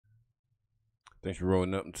Thanks for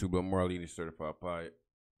rolling up. TwoBlunt Marley, the certified pilot.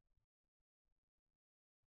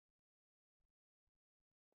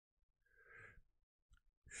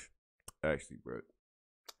 Actually, bro,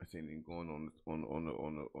 I seen it going on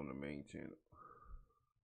the main channel.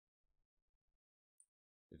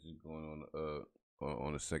 This is going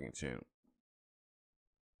on the second channel.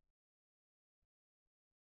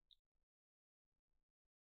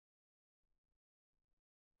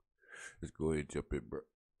 Let's go ahead and jump in, bro.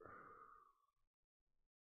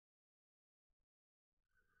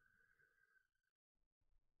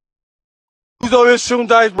 He's over here shooting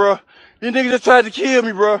dice, bro. These niggas just tried to kill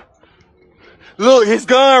me, bro. Look, his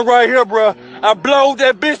gun right here, bro. I blowed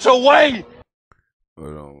that bitch away.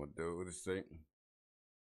 Hold on, what the say?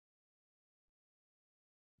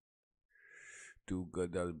 Dude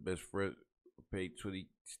got out his best friend, paid 20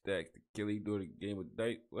 stacks to kill him during the game of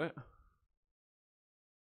dice. What?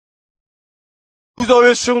 He's over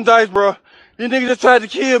here shooting dice, bro. These niggas just tried to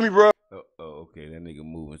kill me, bro. Oh, okay, that nigga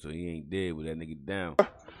moving, so he ain't dead, but that nigga down.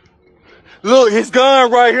 Look, his gun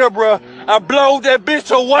right here, bro. I blowed that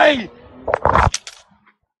bitch away.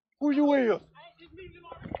 Who you with?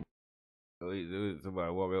 Oh,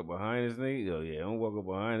 somebody walk up behind this nigga? Oh yeah, don't walk up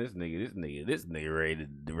behind this nigga. This nigga ready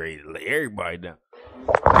to lay everybody down.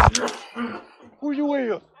 Who you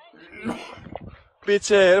with?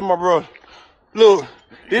 Bitch ass, my brother. Look,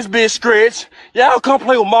 this bitch Scratch. Y'all come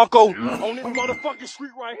play with Marco on this motherfucking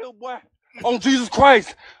street right here, boy. On Jesus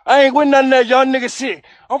Christ. I ain't with none of that young nigga shit.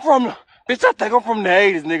 Bitch, I think I'm from the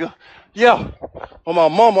 80s, nigga. Yeah. On my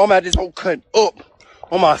mama, I'm at this whole cut up.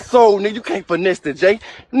 On my soul, nigga, you can't finesse the J.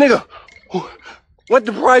 Nigga, what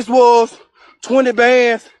the price was, 20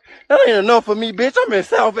 bands. That ain't enough for me, bitch. I'm in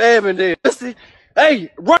South Avenue. Listen,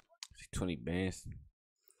 hey, right. 20 bands.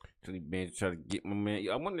 20 bands to try to get my man.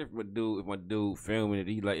 I wonder if my dude filming it,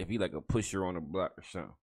 if he like a pusher on the block or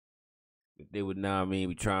something. If they would know what I mean,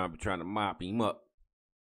 be trying to mop him up.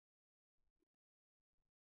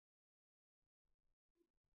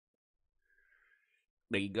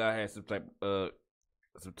 Like you gotta have some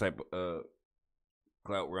type of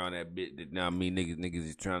clout around that bit that now me niggas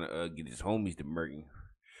is trying to get his homies to murk him.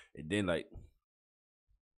 And then like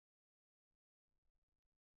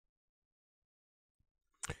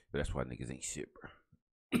that's why niggas ain't shit, bro.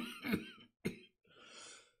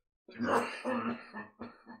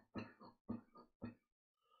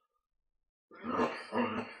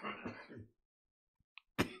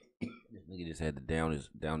 This nigga just had to down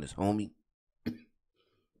his homie.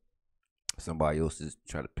 Somebody else is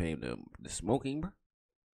trying to pay him the smoking, bro.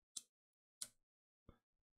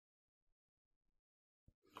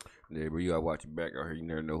 Yeah, bro, you gotta watch your back out here. You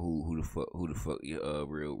never know who the fuck your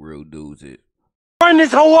real dudes is. Turn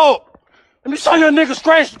this hoe up. Let me show you a nigga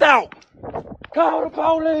scratched out. Call the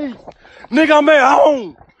police. Nigga, I'm at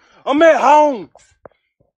home. I'm at home.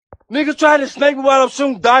 Niggas tried to snake me while I'm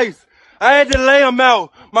shooting dice. I had to lay him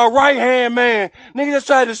out. My right hand man. Niggas just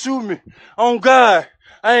tried to shoot me. On God.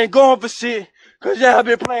 I ain't going for shit. Cause y'all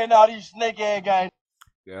been playing all these snake ass games.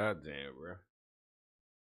 God damn, bro.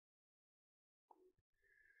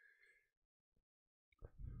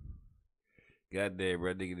 God damn,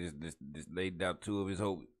 bro. Nigga just laid down two of his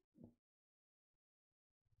homies.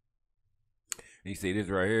 He say this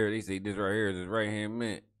right here. They say this right here is his right hand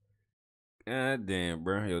man. God damn,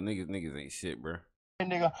 bro. Yo, niggas ain't shit, bro.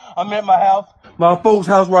 Nigga, I'm at my house. My folks'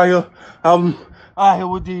 house right here. I'm out here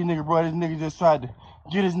with these niggas, bro. This nigga just tried to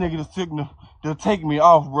get this nigga the signal to take me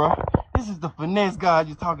off, bro. This is the finesse guy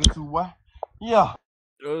you talking to, boy. Yeah.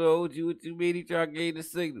 What you mean he try to gain the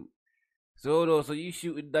signal? So you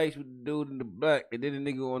shooting dice with the dude in the black and then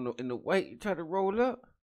the nigga in the white, you try to roll up?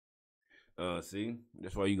 See,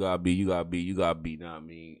 that's why you gotta be, know what I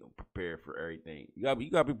mean, prepared for everything. You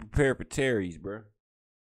gotta be prepared for Terry's, bro.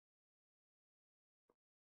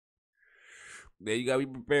 Yeah, you gotta be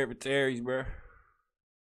prepared for Terry's, bro.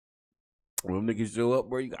 When them niggas show up,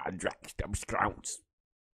 bro, you gotta drop them scrounds.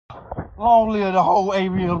 Long live the whole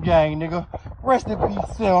ABM gang, nigga. Rest in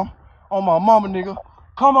peace, Sam. On my mama, nigga.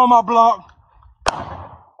 Come on my block.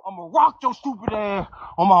 I'ma rock your stupid ass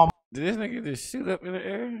on my Did this nigga just shoot up in the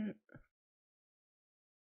air?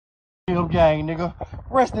 gang, nigga.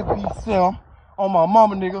 Rest in peace, Sam. On my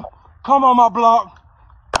mama, nigga. Come on my block.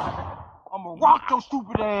 I'ma rock your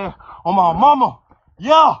stupid ass on my mama.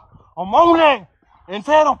 Yeah, I'm on that. And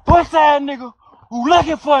tell them pussy ass nigga who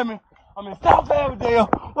looking for me. I'm in South Avenue.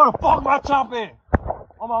 Where the fuck my chop at?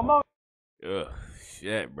 On my mama. Ugh,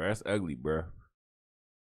 shit, bro. That's ugly, bro.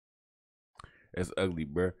 That's ugly,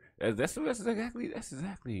 bro. That's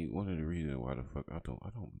exactly one of the reasons why the fuck I don't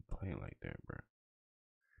be playing like that, bro.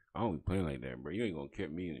 I don't be playing like that, bro. You ain't gonna catch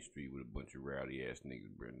me in the street with a bunch of rowdy ass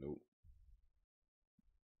niggas, bro. Nope.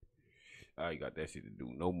 I ain't got that shit to do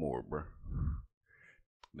no more, bro.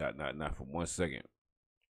 Not for 1 second.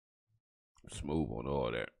 Smooth on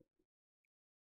all that.